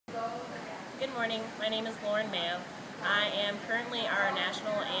morning. My name is Lauren Mayo. I am currently our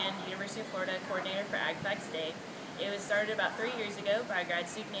National and University of Florida Coordinator for IFAS Day. It was started about 3 years ago by a grad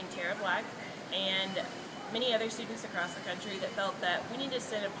student named Tara Black and many other students across the country that felt that we need to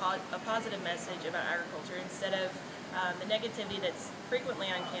send a positive message about agriculture instead of the negativity that's frequently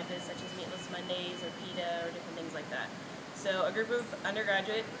on campus, such as Meatless Mondays or PETA or different things like that. So a group of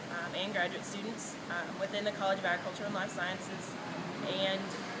undergraduate and graduate students within the College of Agriculture and Life Sciences and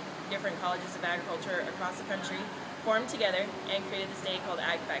different colleges of agriculture across the country formed together and created this day called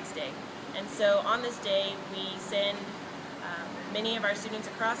IFAS Day. And so on this day we send many of our students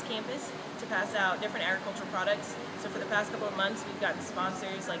across campus to pass out different agricultural products. So for the past couple of months we've gotten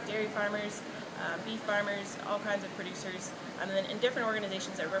sponsors like dairy farmers, beef farmers, all kinds of producers, and different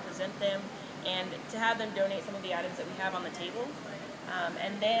organizations that represent them, and to have them donate some of the items that we have on the table.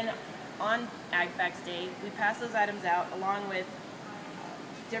 And then on IFAS Day we pass those items out along with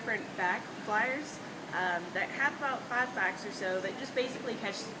different fact flyers that have about 5 facts or so that just basically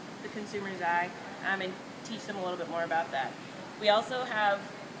catch the consumer's eye and teach them a little bit more about that. We also have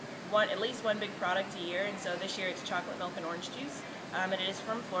at least one big product a year, and so this year it's chocolate milk and orange juice. And it is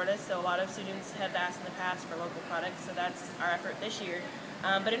from Florida, so a lot of students have asked in the past for local products, so that's our effort this year.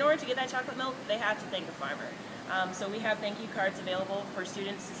 But in order to get that chocolate milk, they have to thank a farmer. So we have thank you cards available for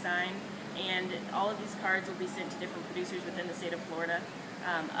students to sign, and all of these cards will be sent to different producers within the state of Florida.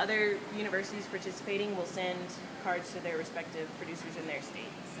 Other universities participating will send cards to their respective producers in their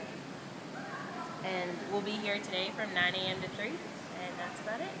states. And we'll be here today from 9 a.m. to 3, and that's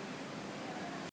about it.